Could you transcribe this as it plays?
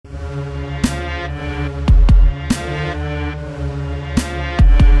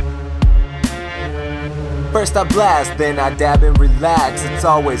First I blast, then I dab and relax. It's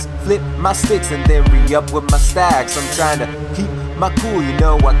always flip my sticks and then re-up with my stacks. I'm trying to keep my cool, you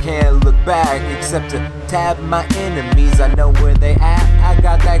know I can't look back except to tab my enemies. I know where they at, I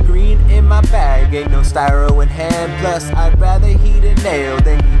got that green in my bag. Ain't no styro in hand, plus I'd rather heat a nail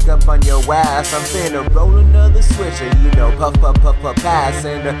than geek up on your ass. I'm finna roll another switcher, you know, puff, puff, puff, puff, pass.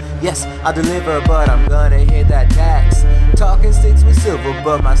 And yes, I deliver, but I'm gonna hit that tax. Talking sticks with silver,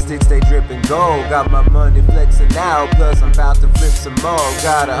 but my sticks stay dripping gold. Got my money flexing now, plus I'm about to flip some more.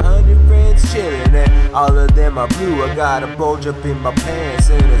 Got 100 friends chillin' and all of them are blue. I got a bulge up in my pants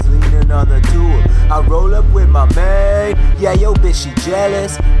and it's leaning on the tool. I roll up with my man, yeah, yo bitch she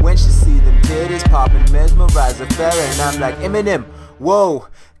jealous when she see them titties poppin', mesmerize a fella. And I'm like Eminem, whoa,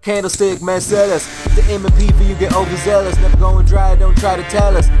 candlestick man sell us. The M&P for you get overzealous, never going dry, don't try to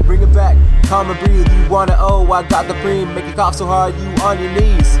tell us. Bring it back, calm and breathe, you wanna I got the preem, make you cough so hard you on your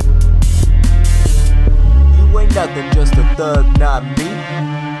knees. You ain't nothing, just a thug, not me.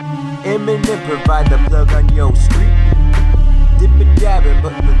 Eminem provide the plug on your street. Dip it dabbing,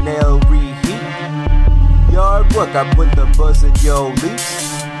 but the nail reheat. Yard work, I put the buzz in your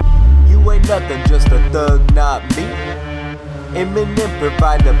leaves. You ain't nothing, just a thug, not me. Eminem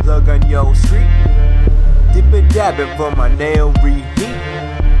provide the plug on your street. Dip it dabbing for my nail reheat.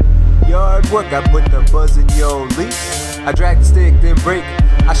 Yard work, I put the buzz in your leaves. I drag the stick, then break.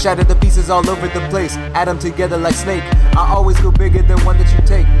 I shatter the pieces all over the place. Add them together like snake. I always go bigger than one that you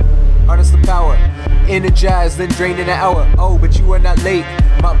take. Harness the power, energize, then drain in an hour. Oh, but you are not late.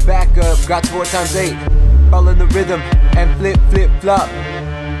 My backup got 4 times 8. Follow the rhythm and flip, flip, flop.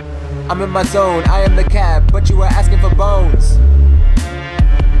 I'm in my zone, I am the Katt, but you are asking for bones.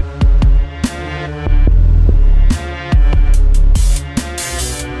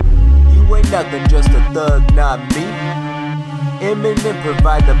 You ain't nothing, just a thug, not me. Eminem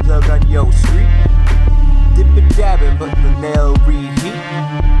provide the plug on your street. Dip it dabbing, but the nail reheat.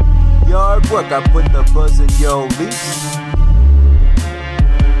 Yard work, I put the buzz in your leaves.